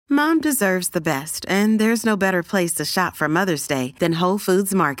Mom deserves the best, and there's no better place to shop for Mother's Day than Whole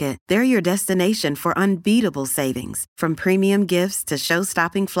Foods Market. They're your destination for unbeatable savings, from premium gifts to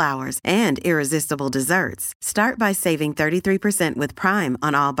show-stopping flowers and irresistible desserts. Start by saving 33% with Prime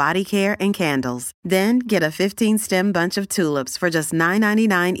on all body care and candles. Then get a 15-stem bunch of tulips for just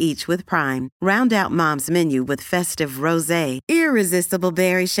 $9.99 each with Prime. Round out Mom's menu with festive rosé, irresistible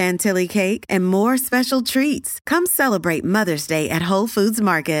berry chantilly cake, and more special treats. Come celebrate Mother's Day at Whole Foods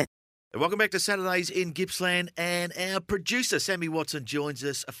Market. Welcome back to Saturdays in Gippsland, and our producer, Sammy Watson, joins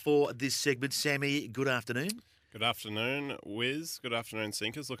us for this segment. Sammy, good afternoon. Good afternoon, Wiz. Good afternoon,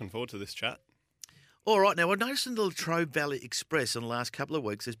 Sinkers. Looking forward to this chat. All right, now, I noticed in the Latrobe Valley Express in the last couple of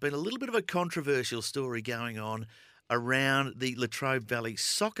weeks, there's been a little bit of a controversial story going on around the Latrobe Valley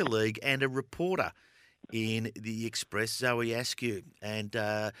Soccer League and a reporter in the Express, Zoe Askew, and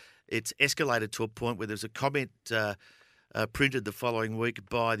it's escalated to a point where there's a comment printed the following week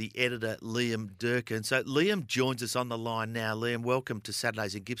by the editor, Liam Durkin. So Liam joins us on the line now. Liam, welcome to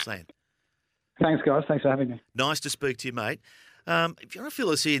Saturdays in Gippsland. Thanks, guys. Thanks for having me. Nice to speak to you, mate. If you want to fill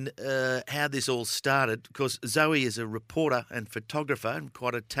us in how this all started, because Zoe is a reporter and photographer and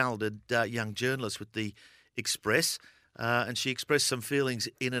quite a talented young journalist with the Express, and she expressed some feelings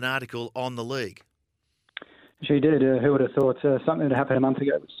in an article on the league. She did. Who would have thought something that happened a month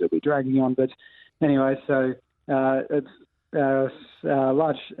ago would still be dragging on? But anyway, so it's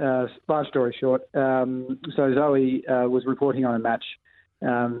large story short. So Zoe was reporting on a match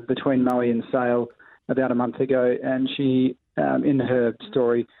between Moe and Sale about a month ago, and she, in her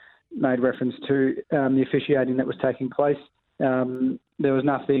story, made reference to the officiating that was taking place. There was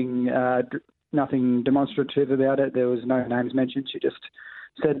nothing demonstrative about it. There was no names mentioned. She just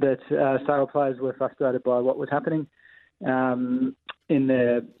said that Sale players were frustrated by what was happening in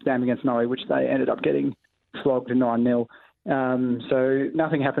their game against Moe, which they ended up getting flogged 9-0. So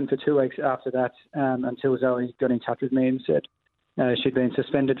nothing happened for 2 weeks after that until Zoe got in touch with me and said she'd been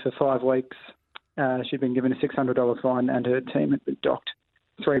suspended for 5 weeks. She'd been given a $600 fine and her team had been docked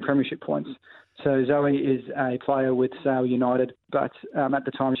 3 premiership points. So Zoe is a player with Sale United, but at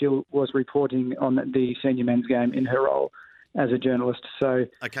the time she was reporting on the senior men's game in her role as a journalist. So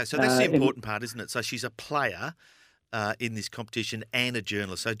okay, so that's the important part, isn't it? So she's a player in this competition and a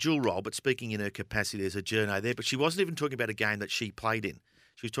journalist. So dual role, but speaking in her capacity as a journo there. But she wasn't even talking about a game that she played in.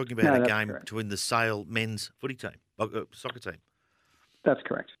 She was talking about a game correct. To win the Sale men's footy team, soccer team. That's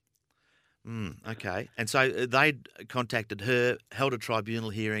correct. Okay. And so they contacted her, held a tribunal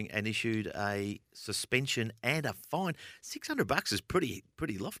hearing and issued a suspension and a fine. $600 is pretty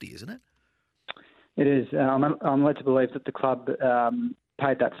lofty, isn't it? It is. I'm led to believe that the club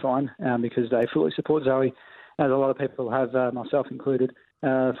paid that fine because they fully support Zoe, as a lot of people have, myself included.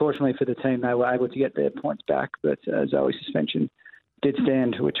 Fortunately for the team, they were able to get their points back, but Zoe's suspension did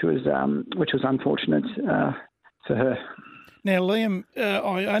stand, which was unfortunate for her. Now, Liam,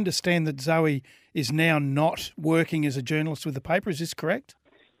 I understand that Zoe is now not working as a journalist with the paper. Is this correct?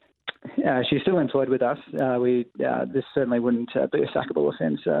 She's still employed with us. This certainly wouldn't be a sackable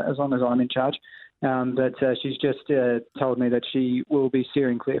offence as long as I'm in charge. But she's just told me that she will be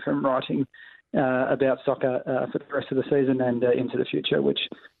steering clear from writing about soccer for the rest of the season and into the future, which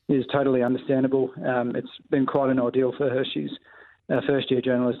is totally understandable. It's been quite an ordeal for her. She's a first-year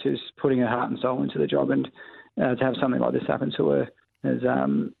journalist who's putting her heart and soul into the job, and to have something like this happen to her has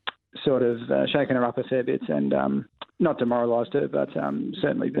sort of shaken her up a fair bit and not demoralised her, but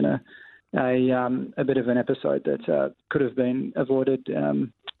certainly been a bit of an episode that could have been avoided,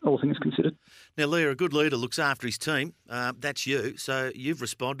 all things considered. Now, Leah, a good leader looks after his team. That's you. So you've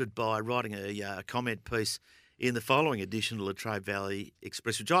responded by writing a comment piece in the following edition of Latrobe Valley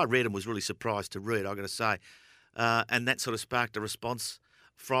Express, which I read and was really surprised to read, I've got to say. And that sort of sparked a response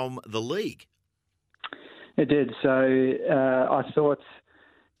from the league. It did. So I thought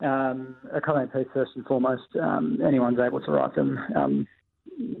a comment piece, first and foremost, anyone's able to write them on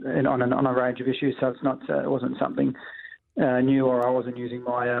a range of issues. So it's not, it wasn't something new, or I wasn't using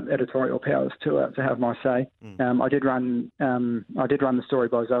my editorial powers to have my say. I did run the story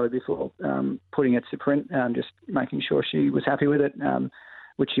by Zoe before putting it to print, just making sure she was happy with it,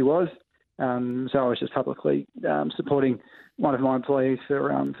 which she was. So I was just publicly supporting one of my employees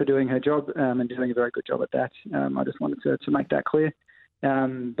for doing her job and doing a very good job at that. I just wanted to make that clear.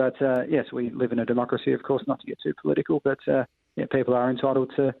 But yes, we live in a democracy, of course, not to get too political, but people are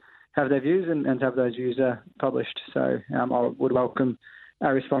entitled to have their views and to have those views published. So I would welcome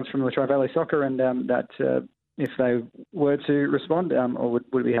a response from Latrobe Valley Soccer, and that if they were to respond, or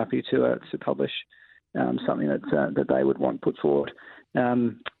would be happy to publish something that they would want put forward.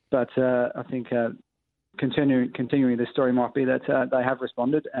 But I think continuing this story might be that they have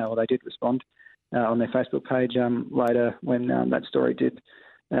responded, or they did respond on their Facebook page later when that story did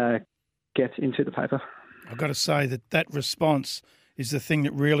get into the paper. I've got to say that response is the thing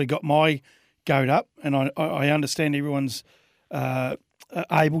that really got my goat up, and I understand everyone's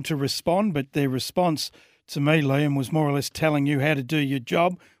able to respond, but their response to me, Liam, was more or less telling you how to do your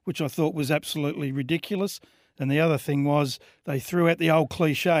job, which I thought was absolutely ridiculous. And the other thing was they threw out the old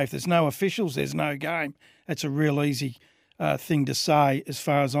cliche, if there's no officials, there's no game. That's a real easy thing to say as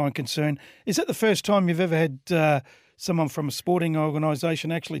far as I'm concerned. Is that the first time you've ever had someone from a sporting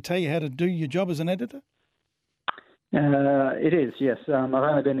organisation actually tell you how to do your job as an editor? It is, yes. I've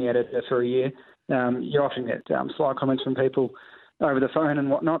only been the editor for a year. You often get slight comments from people over the phone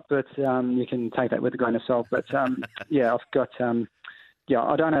and whatnot, but you can take that with a grain of salt. But yeah, I've got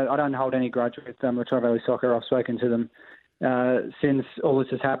I don't hold any grudge with Latrobe Valley Soccer. I've spoken to them since all this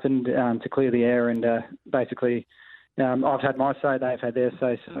has happened to clear the air, and basically I've had my say, they've had their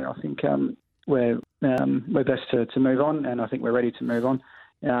say. So I think we're best to move on, and I think we're ready to move on.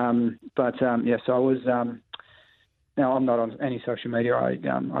 So I was. Now, I'm not on any social media. I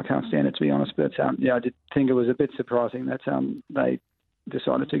can't stand it, to be honest. But, I did think it was a bit surprising that they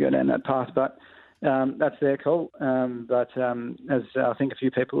decided to go down that path. But that's their call. As I think a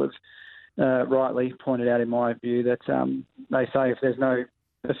few people have rightly pointed out, in my view, that they say if there's no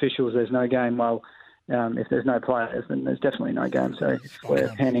officials, there's no game. Well, if there's no players, then there's definitely no game. So we're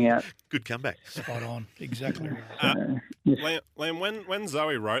handing out. Good comeback. Spot on. Exactly. Liam, when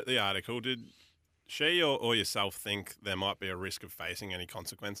Zoe wrote the article, did she or yourself think there might be a risk of facing any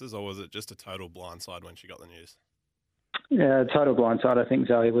consequences, or was it just a total blindside when she got the news? Yeah, total blindside. I think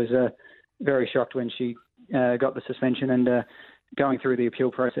Zoe was very shocked when she got the suspension, and going through the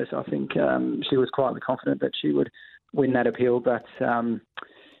appeal process, I think she was quietly confident that she would win that appeal. But I'm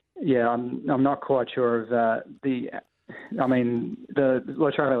not quite sure of the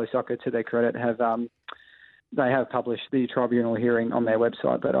Latrobe Valley Soccer, to their credit, they have published the tribunal hearing on their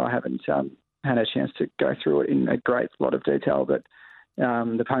website, but I haven't had a chance to go through it in a great lot of detail, but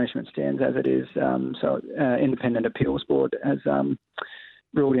the punishment stands as it is. Independent Appeals Board has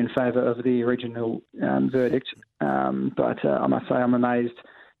ruled in favour of the original verdict. But I must say I'm amazed,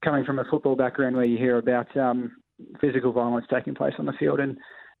 coming from a football background where you hear about physical violence taking place on the field, and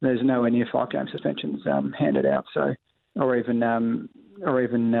there's nowhere near 5-game suspensions handed out. So, Zoe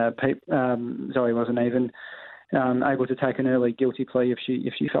wasn't even able to take an early guilty plea if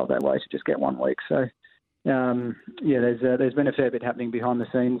she felt that way, to just get 1 week. So there's been a fair bit happening behind the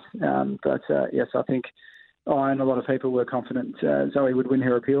scenes. Yes, I think I and a lot of people were confident Zoe would win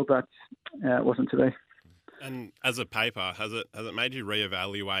her appeal, but it wasn't to be. And as a paper, has it made you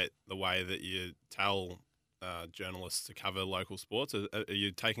reevaluate the way that you tell journalists to cover local sports? Are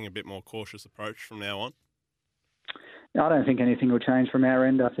you taking a bit more cautious approach from now on? I don't think anything will change from our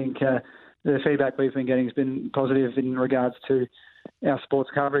end. I think the feedback we've been getting has been positive in regards to our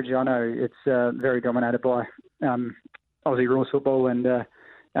sports coverage. I know it's very dominated by Aussie rules football and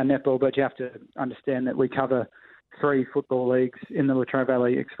netball, but you have to understand that we cover 3 football leagues in the Latrobe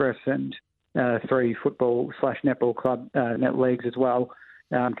Valley Express and 3 football/netball club net leagues as well,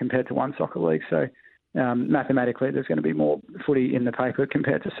 compared to 1 soccer league. So mathematically, there's going to be more footy in the paper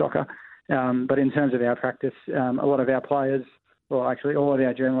compared to soccer. But in terms of our practice, a lot of our players, well, actually all of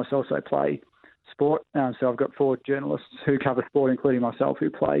our journalists also play sport. So I've got 4 journalists who cover sport, including myself, who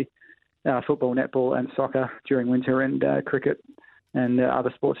play football, netball and soccer during winter, and cricket and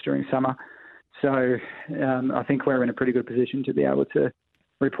other sports during summer. So I think we're in a pretty good position to be able to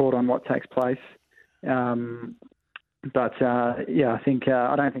report on what takes place. I think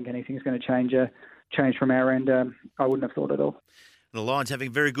I don't think anything's going to change from our end. I wouldn't have thought at all. The Lions having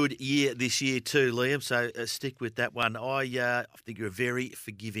a very good year this year too, Liam, so stick with that one. I think you're a very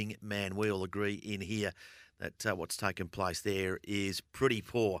forgiving man. We all agree in here that what's taken place there is pretty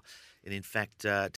poor. And in fact, to